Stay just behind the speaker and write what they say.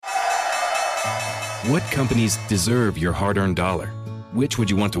What companies deserve your hard-earned dollar? Which would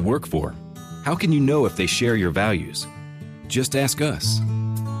you want to work for? How can you know if they share your values? Just ask us.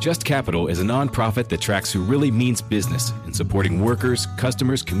 Just Capital is a nonprofit that tracks who really means business in supporting workers,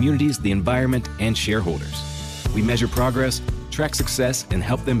 customers, communities, the environment, and shareholders. We measure progress, track success, and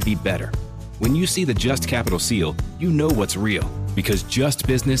help them be better. When you see the Just Capital seal, you know what's real, because just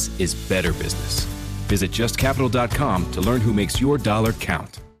business is better business. Visit justcapital.com to learn who makes your dollar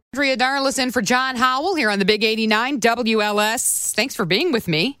count. Andrea Darlis in for John Howell here on the Big 89 WLS. Thanks for being with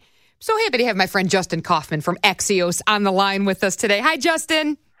me. So happy to have my friend Justin Kaufman from Axios on the line with us today. Hi,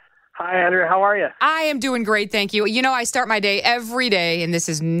 Justin. Hi, Andrea. How are you? I am doing great, thank you. You know, I start my day every day, and this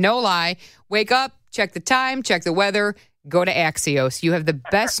is no lie. Wake up, check the time, check the weather, go to Axios. You have the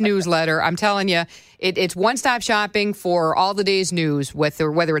best newsletter. I'm telling you, it's one-stop shopping for all the day's news,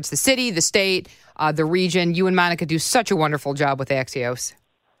 whether it's the city, the state, the region. You and Monica do such a wonderful job with Axios.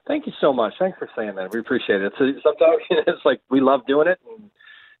 Thank you so much. Thanks for saying that. We appreciate it. So sometimes it's like we love doing it, and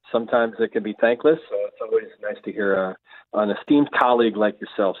sometimes it can be thankless. So it's always nice to hear an esteemed colleague like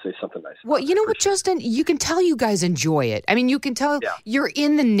yourself say something nice. Well, you know what, Justin? You can tell you guys enjoy it. I mean, you can tell you're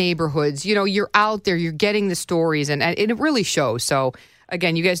in the neighborhoods. You know, you're out there. You're getting the stories, and it really shows. So,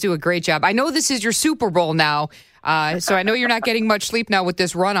 again, you guys do a great job. I know this is your Super Bowl now, so I know you're not getting much sleep now with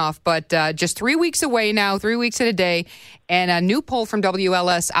this runoff, but just 3 weeks away now, 3 weeks and a day, and a new poll from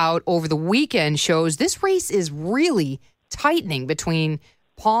WLS out over the weekend shows this race is really tightening between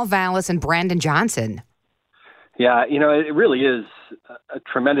Paul Vallas and Brandon Johnson. Yeah, you know, it really is a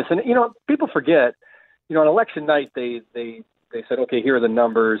tremendous. And, you know, people forget, you know, on election night, they said, okay, here are the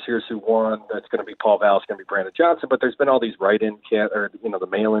numbers. Here's who won. That's going to be Paul Vallas, going to be Brandon Johnson. But there's been all these the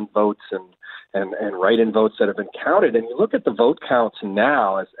mail-in votes and write-in votes that have been counted. And you look at the vote counts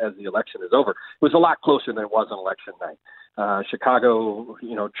now as the election is over. It was a lot closer than it was on election night. Chicago,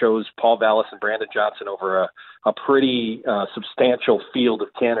 you know, chose Paul Vallas and Brandon Johnson over a pretty substantial field of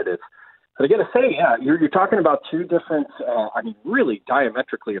candidates. But I got to say, yeah, you're talking about two different, really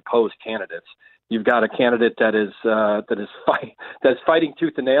diametrically opposed candidates. You've got a candidate that is fighting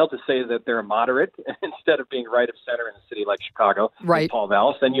tooth and nail to say that they're a moderate instead of being right of center in a city like Chicago, right? Paul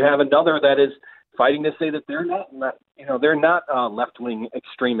Vallas. Then you have another that is fighting to say that they're not left-wing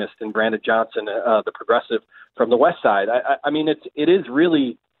extremists in Brandon Johnson, the progressive from the West Side. I mean, it is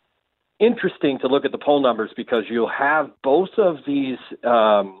really interesting to look at the poll numbers because you'll have both of these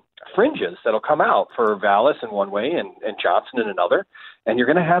fringes that'll come out for Vallas in one way and Johnson in another, and you're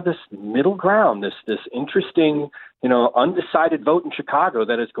going to have this middle ground, this interesting, you know, undecided vote in Chicago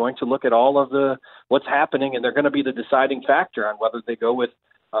that is going to look at all of what's happening, and they're going to be the deciding factor on whether they go with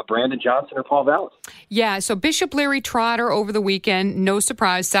Brandon Johnson or Paul Vallas. Yeah, so Bishop Larry Trotter over the weekend, no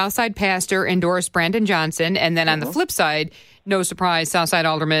surprise, Southside pastor endorsed Brandon Johnson, and then on the flip side, no surprise, Southside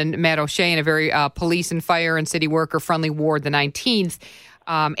Alderman Matt O'Shea in a very police and fire and city worker-friendly ward, the 19th,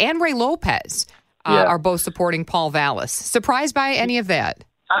 and Ray Lopez are both supporting Paul Vallas. Surprised by any of that?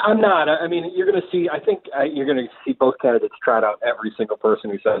 I'm not. I mean, you're going to see, I think you're going to see both candidates trot out every single person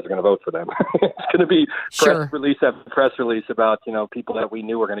who says they're going to vote for them. It's going to be press release after press release about, you know, people that we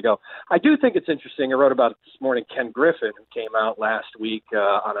knew were going to go. I do think it's interesting. I wrote about it this morning. Ken Griffin, who came out last week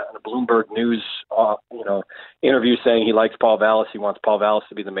on a Bloomberg News, interview saying he likes Paul Vallas. He wants Paul Vallas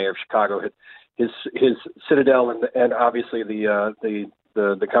to be the mayor of Chicago. His Citadel and obviously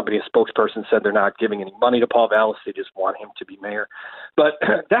the company's spokesperson said they're not giving any money to Paul Vallas. They just want him to be mayor. But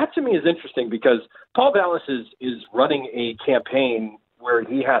that to me is interesting because Paul Vallas is running a campaign where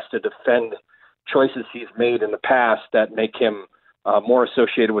he has to defend choices he's made in the past that make him more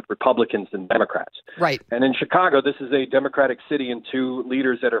associated with Republicans than Democrats. Right. And in Chicago, this is a Democratic city and two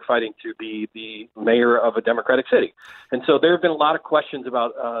leaders that are fighting to be the mayor of a Democratic city. And so there have been a lot of questions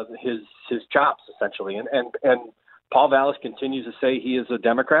about his chops, essentially. And Paul Vallas continues to say he is a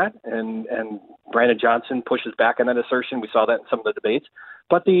Democrat, and Brandon Johnson pushes back on that assertion. We saw that in some of the debates.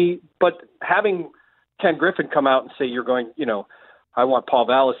 But having Ken Griffin come out and say you're going, you know, I want Paul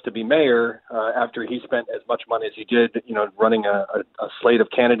Vallas to be mayor after he spent as much money as he did, you know, running a slate of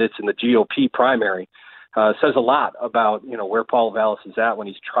candidates in the GOP primary, says a lot about, you know, where Paul Vallas is at when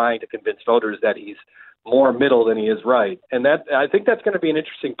he's trying to convince voters that he's more middle than he is right. And that I think that's going to be an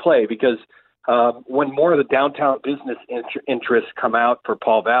interesting play because when more of the downtown business interests come out for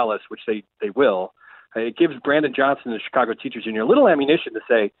Paul Vallas, which they will, it gives Brandon Johnson and the Chicago Teachers Union a little ammunition to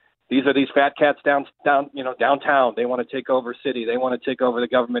say, these are these fat cats downtown. They want to take over city. They want to take over the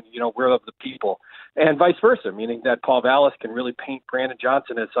government. We're of the people, and vice versa, meaning that Paul Vallas can really paint Brandon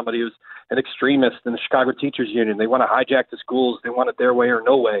Johnson as somebody who's an extremist in the Chicago Teachers Union. They want to hijack the schools. They want it their way or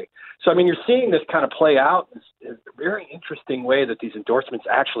no way. So, you're seeing this kind of play out in a very interesting way, that these endorsements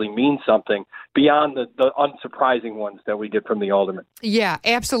actually mean something beyond the unsurprising ones that we get from the aldermen. Yeah,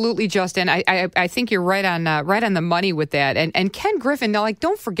 absolutely, Justin. I think you're right on the money with that. And Ken Griffin, now,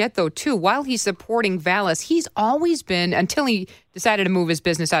 don't forget though too, while he's supporting Vallas, he's always been, until he decided to move his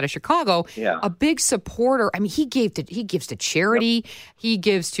business out of Chicago, a big supporter. He gives to charity, he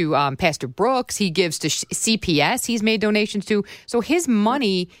gives to Pastor Brooks, he gives to CPS. He's made donations to. So his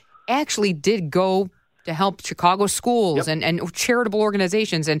money actually did go to help Chicago schools and charitable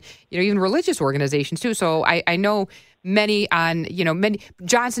organizations and even religious organizations too. So I know many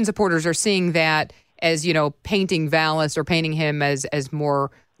Johnson supporters are seeing that as painting Vallas or painting him as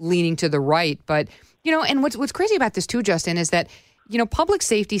more leaning to the right. But and what's crazy about this too, Justin, is that public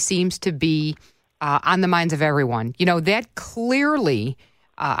safety seems to be on the minds of everyone. That clearly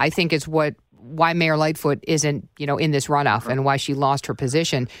I think is why Mayor Lightfoot isn't, in this runoff and why she lost her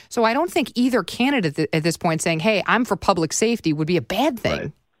position. So I don't think either candidate at this point saying, hey, I'm for public safety would be a bad thing.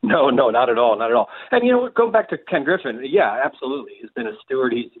 Right. No, not at all. And, going back to Ken Griffin, yeah, absolutely. He's been a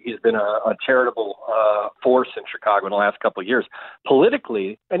steward. He's been a charitable force in Chicago in the last couple of years.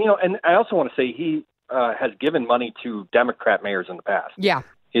 Politically, and I also want to say he has given money to Democrat mayors in the past. Yeah.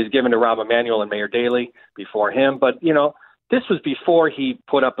 He's given to Rahm Emanuel and Mayor Daley before him. But, this was before he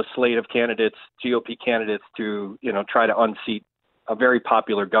put up a slate of candidates, GOP candidates, to, try to unseat a very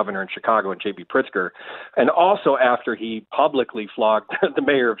popular governor in Chicago, and J.B. Pritzker, and also after he publicly flogged the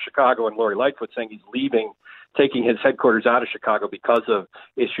mayor of Chicago and Lori Lightfoot, saying he's leaving, taking his headquarters out of Chicago because of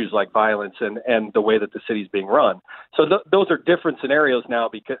issues like violence and the way that the city's being run. So those are different scenarios now,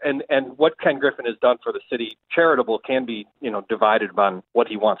 because and what Ken Griffin has done for the city charitable can be divided on what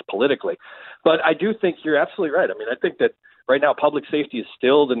he wants politically. But I do think you're absolutely right. I think that right now, public safety is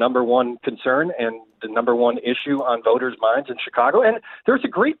still the number one concern and the number one issue on voters' minds in Chicago. And there's a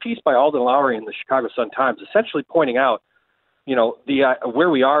great piece by Alden Lowry in the Chicago Sun-Times, essentially pointing out, where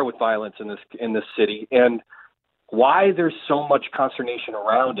we are with violence in this city and why there's so much consternation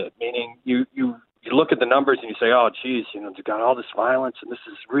around it. Meaning, you look at the numbers and you say, oh, geez, they've got all this violence, and this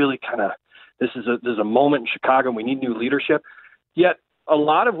is really this is a moment in Chicago, and we need new leadership. Yet, a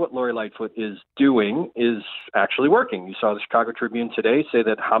lot of what Lori Lightfoot is doing is actually working. You saw the Chicago Tribune today say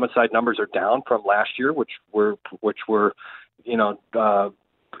that homicide numbers are down from last year, which were I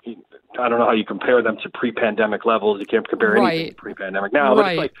don't know how you compare them to pre-pandemic levels. You can't compare anything to pre-pandemic now.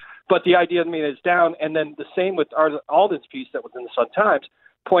 Right. But the idea, is down. And then the same with Alden's piece that was in the Sun-Times,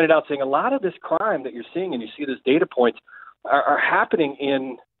 pointed out, saying a lot of this crime that you're seeing, and you see this data points, are happening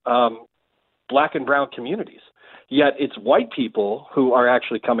in Black and brown communities. Yet it's white people who are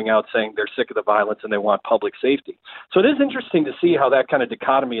actually coming out saying they're sick of the violence and they want public safety. So it is interesting to see how that kind of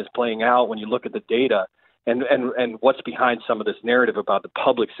dichotomy is playing out when you look at the data and what's behind some of this narrative about the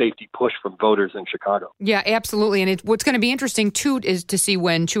public safety push from voters in Chicago. Yeah, absolutely. And what's going to be interesting, too, is to see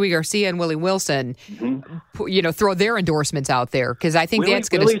when Chuy Garcia and Willie Wilson, throw their endorsements out there. Because I think that's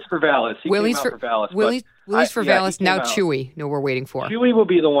going to... Willie's for Vallas. Willie's for Vallas. Willie's for Vallas. Now Chuy. No, we're waiting for. Chuy will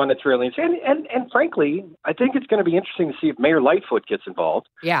be the one that's really... And frankly, I think it's going to be interesting to see if Mayor Lightfoot gets involved.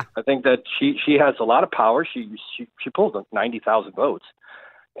 Yeah. I think that she has a lot of power. She pulled 90,000 votes.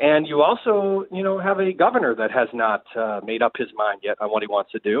 And you also, have a governor that has not made up his mind yet on what he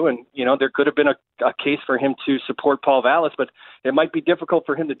wants to do. And, there could have been a case for him to support Paul Vallas, but it might be difficult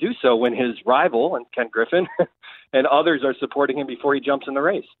for him to do so when his rival, and Ken Griffin, and others are supporting him before he jumps in the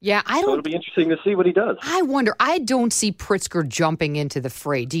race. Yeah, So it'll be interesting to see what he does. I wonder. I don't see Pritzker jumping into the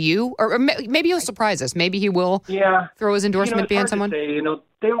fray. Do you? Or maybe he'll surprise us. Maybe he will throw his endorsement behind someone. They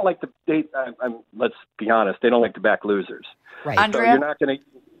don't like to. Let's be honest. They don't like to back losers. Right. Andrea? So you're not going to.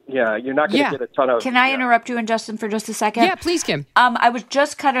 Yeah, you're not going to get a ton of... Can I interrupt you and Justin for just a second? Yeah, please, Kim. I was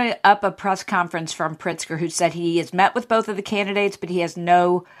just cutting up a press conference from Pritzker, who said he has met with both of the candidates, but he has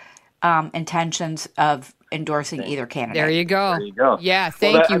no intentions of endorsing either candidate. There you go. Yeah,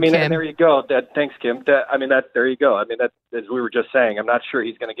 thank you, Kim. And there you go. Thanks, Kim. There you go. That, as we were just saying, I'm not sure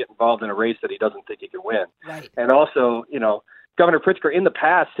he's going to get involved in a race that he doesn't think he can win. Right. And also, Governor Pritzker in the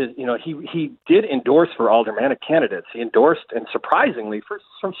past, he did endorse for aldermanic candidates. He endorsed, and surprisingly,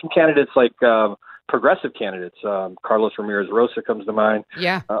 from some candidates like progressive candidates. Carlos Ramirez Rosa comes to mind.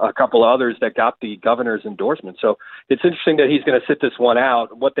 Yeah. A couple of others that got the governor's endorsement. So it's interesting that he's going to sit this one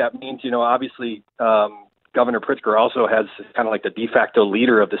out. What that means, obviously, Governor Pritzker also has kind of like the de facto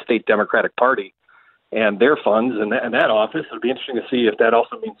leader of the state Democratic Party. and their funds and that office. It'll be interesting to see if that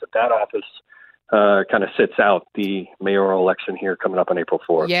also means that office kind of sits out the mayoral election here coming up on April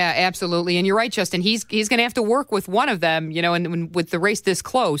 4th. Yeah, absolutely. And you're right, Justin. He's going to have to work with one of them, and with the race this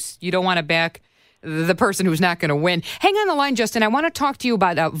close, you don't want to back the person who's not going to win. Hang on the line, Justin. I want to talk to you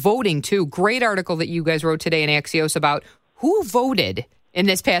about voting, too. Great article that you guys wrote today in Axios about who voted in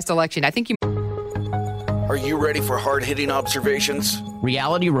this past election. I think you... Are you ready for hard-hitting observations?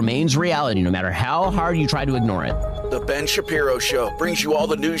 Reality remains reality, no matter how hard you try to ignore it. The Ben Shapiro Show brings you all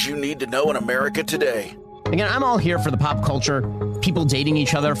the news you need to know in America today. Again, I'm all here for the pop culture, people dating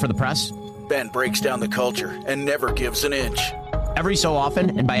each other for the press. Ben breaks down the culture and never gives an inch. Every so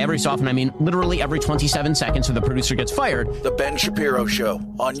often, and by every so often I mean literally every 27 seconds so the producer gets fired. The Ben Shapiro Show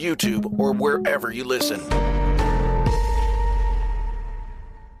on YouTube or wherever you listen.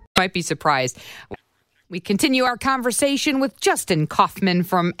 Might be surprised. We continue our conversation with Justin Kaufman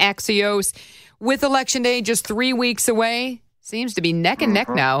from Axios. With Election Day just 3 weeks away, seems to be neck and neck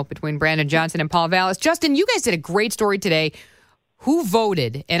now between Brandon Johnson and Paul Vallas. Justin, you guys did a great story today. Who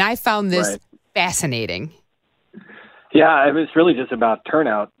voted? And I found this fascinating. Yeah, it's really just about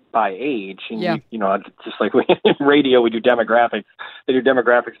turnout by age. And just like in radio, we do demographics. They do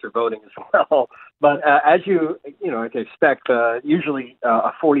demographics for voting as well. But as you expect, usually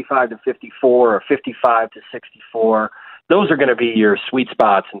a 45 to 54 or 55 to 64, those are going to be your sweet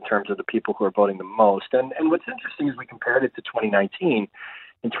spots in terms of the people who are voting the most. And what's interesting is we compared it to 2019.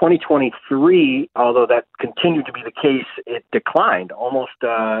 In 2023, although that continued to be the case, it declined. Almost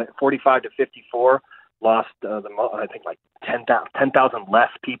 45 to 54 lost I think like 10,000 less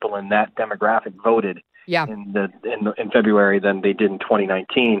people in that demographic voted in February than they did in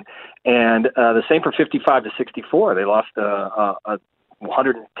 2019. And the same for 55 to 64. They lost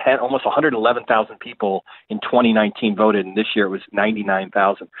 110, almost 111,000 people in 2019 voted, and this year it was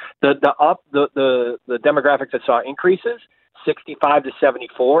 99,000. The demographics that saw increases, 65 to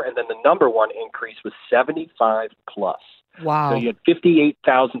 74, and then the number one increase was 75 plus. Wow. So you had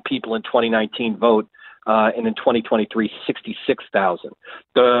 58,000 people in 2019 vote, and in 2023, 66,000.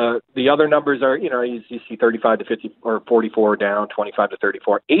 The other numbers are, you see 35 to 50 or 44 down, 25 to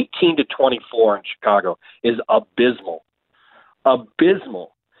 34. 18 to 24 in Chicago is abysmal.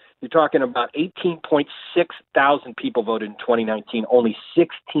 Abysmal. You're talking about 18.6 thousand people voted in 2019. Only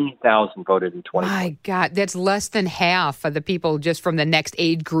 16,000 voted in 2020. My God, that's less than half of the people just from the next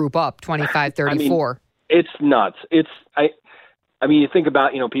age group up, 25, 34. It's nuts. You think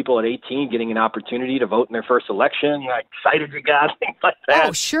about, people at 18 getting an opportunity to vote in their first election, how excited you got, things like that.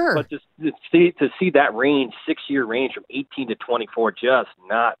 Oh, sure. But to see that range, 6-year range from 18 to 24, just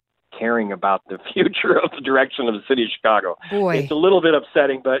not caring about the future of the direction of the city of Chicago. Boy. It's a little bit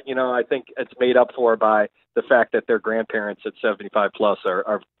upsetting, but, I think it's made up for by the fact that their grandparents at 75 plus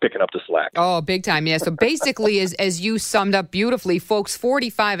are picking up the slack. Oh, big time, yeah. So basically, as you summed up beautifully, folks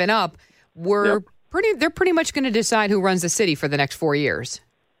 45 and up were they're pretty much going to decide who runs the city for the next 4 years.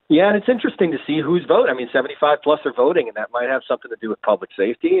 Yeah, and it's interesting to see who's voting. 75 plus are voting, and that might have something to do with public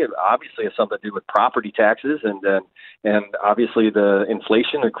safety. It obviously has something to do with property taxes and obviously the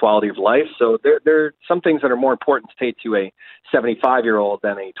inflation and quality of life. So there are some things that are more important to a 75-year-old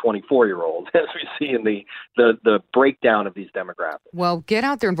than a 24-year-old, as we see in the breakdown of these demographics. Well, get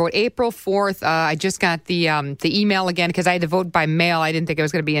out there and vote. April 4th, I just got the email again because I had to vote by mail. I didn't think I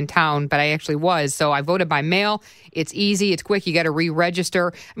was going to be in town, but I actually was. So I voted by mail. It's easy. It's quick. You got to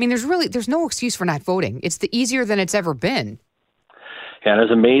re-register. There's no excuse for not voting. It's easier than it's ever been. Yeah, and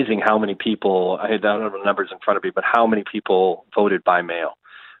it's amazing how many people, I don't have the numbers in front of me, but how many people voted by mail.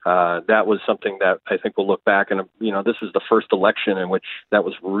 That was something that I think we'll look back and, this was the first election in which that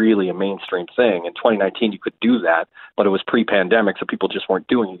was really a mainstream thing. In 2019, you could do that, but it was pre-pandemic, so people just weren't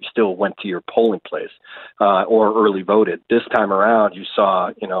doing it. You still went to your polling place or early voted. This time around, you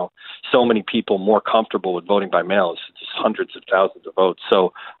saw, so many people more comfortable with voting by mail. It's just hundreds of thousands of votes.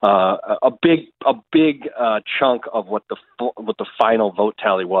 So a big chunk of what the final vote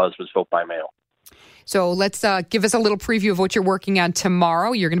tally was vote by mail. So let's give us a little preview of what you're working on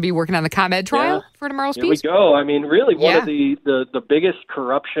tomorrow. You're going to be working on the ComEd trial for tomorrow's piece? Here we go. Really one of the biggest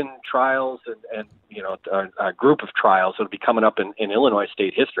corruption trials and a group of trials that will be coming up in Illinois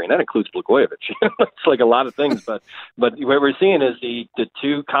state history, and that includes Blagojevich. It's like a lot of things, but what we're seeing is the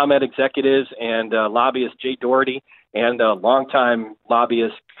two ComEd executives and lobbyist Jay Doherty and longtime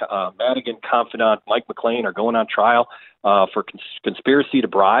lobbyist Madigan confidant Mike McLean are going on trial for conspiracy to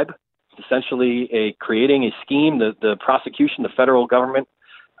bribe. Essentially creating a scheme. The prosecution, the federal government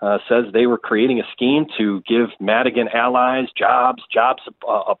says they were creating a scheme to give Madigan allies jobs,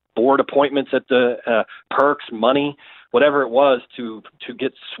 board appointments at the perks, money whatever it was to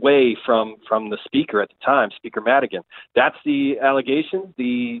get sway from the speaker at the time, Speaker Madigan. That's the allegation.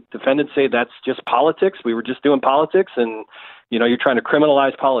 The defendants say that's just politics. We were just doing politics, and you're trying to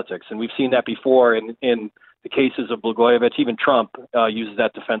criminalize politics. And we've seen that before in the cases of Blagojevich. Even Trump uses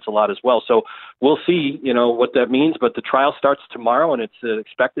that defense a lot as well. So we'll see, what that means. But the trial starts tomorrow, and it's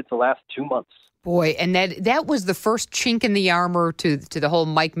expected to last 2 months. Boy, and that was the first chink in the armor to the whole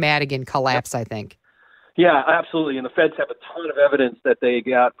Mike Madigan collapse, I think. Yeah, absolutely. And the feds have a ton of evidence that they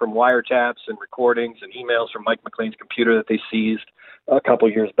got from wiretaps and recordings and emails from Mike McLean's computer that they seized a couple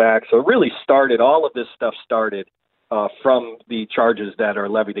years back. So it really all of this stuff started from the charges that are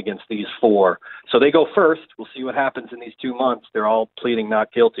levied against these 4. So they go first. We'll see what happens in these 2 months. They're all pleading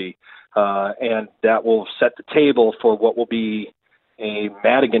not guilty. And that will set the table for what will be a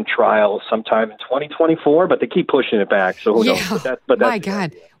Madigan trial sometime in 2024, but they keep pushing it back. So who knows? But that's my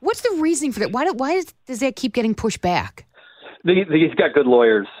God. What's the reasoning for that? Why does that keep getting pushed back? He's got good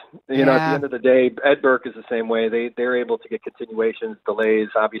lawyers. At the end of the day, Ed Burke is the same way. They're able to get continuations, delays,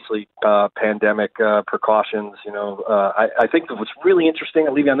 obviously pandemic precautions. I think that what's really interesting,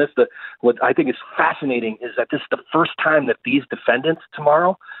 I'll leave you on this, what I think is fascinating is that this is the first time that these defendants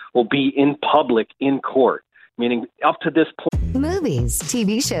tomorrow will be in public in court. Meaning up to this point. Movies,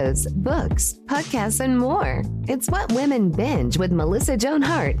 TV shows, books, podcasts, and more. It's What Women Binge with Melissa Joan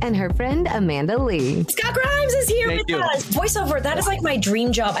Hart and her friend Amanda Lee. Scott Grimes is here with us. Voiceover, that is like my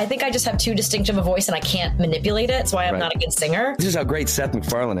dream job. I think I just have too distinctive a voice and I can't manipulate it. That's why I'm not a good singer. This is how great Seth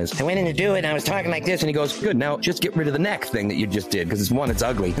MacFarlane is. I went in to do it and I was talking like this and he goes, good, now just get rid of the neck thing that you just did because it's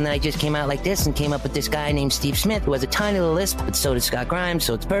ugly. And then I just came out like this and came up with this guy named Steve Smith who has a tiny little lisp, but so does Scott Grimes,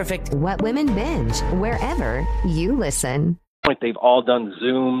 so it's perfect. What Women Binge, wherever you listen. They've all done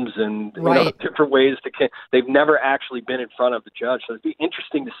Zooms and different ways they've never actually been in front of the judge. So it'd be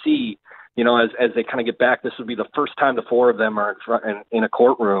interesting to see, as they kind of get back, this would be the first time the 4 of them are in a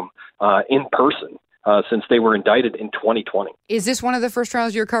courtroom in person since they were indicted in 2020. Is this one of the first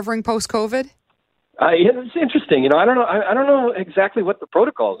trials you're covering post-COVID? It's interesting. I don't know. I don't know exactly what the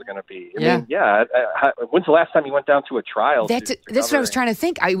protocols are going to be. I mean, when's the last time you went down to a trial? That's what I was trying to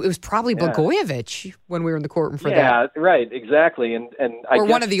think. It was probably Blagojevich when we were in the courtroom for that. Yeah, right, exactly. And I or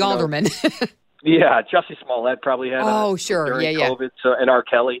guess, one of the aldermen. Jussie Smollett probably had. During COVID. So, and R.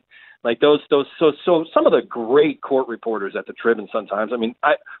 Kelly, like those. So some of the great court reporters at the Trib and Sun-Times. I mean,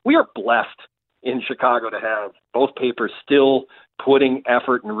 we are blessed in Chicago to have both papers still putting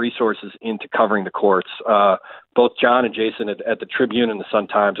effort and resources into covering the courts. Both John and Jason at the Tribune and the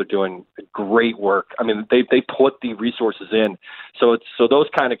Sun-Times are doing great work. I mean, they put the resources in. So those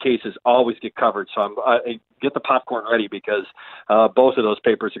kind of cases always get covered. So get the popcorn ready because both of those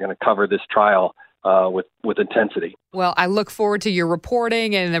papers are going to cover this trial with intensity. Well, I look forward to your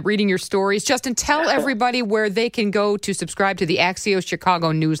reporting and reading your stories. Justin, tell everybody where they can go to subscribe to the Axios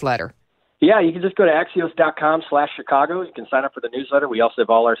Chicago newsletter. Yeah, you can just go to Axios.com/Chicago. You can sign up for the newsletter. We also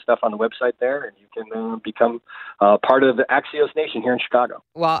have all our stuff on the website there, and you can become part of the Axios Nation here in Chicago.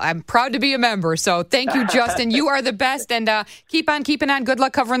 Well, I'm proud to be a member, so thank you, Justin. You are the best, and keep on keeping on. Good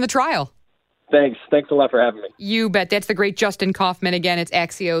luck covering the trial. Thanks a lot for having me. You bet. That's the great Justin Kaufman. Again, it's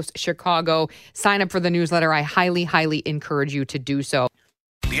Axios Chicago. Sign up for the newsletter. I highly, highly encourage you to do so.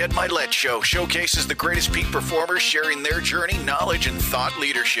 The Ed Milet Show showcases the greatest peak performers sharing their journey, knowledge, and thought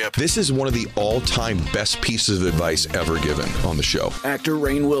leadership. This is one of the all-time best pieces of advice ever given on the show. Actor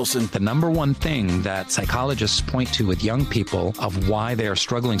Rainn Wilson. The number one thing that psychologists point to with young people of why they are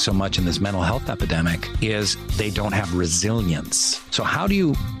struggling so much in this mental health epidemic is they don't have resilience. So how do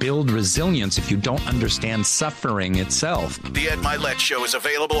you build resilience if you don't understand suffering itself? The Ed Milet Show is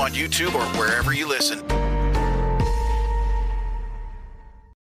available on YouTube or wherever you listen.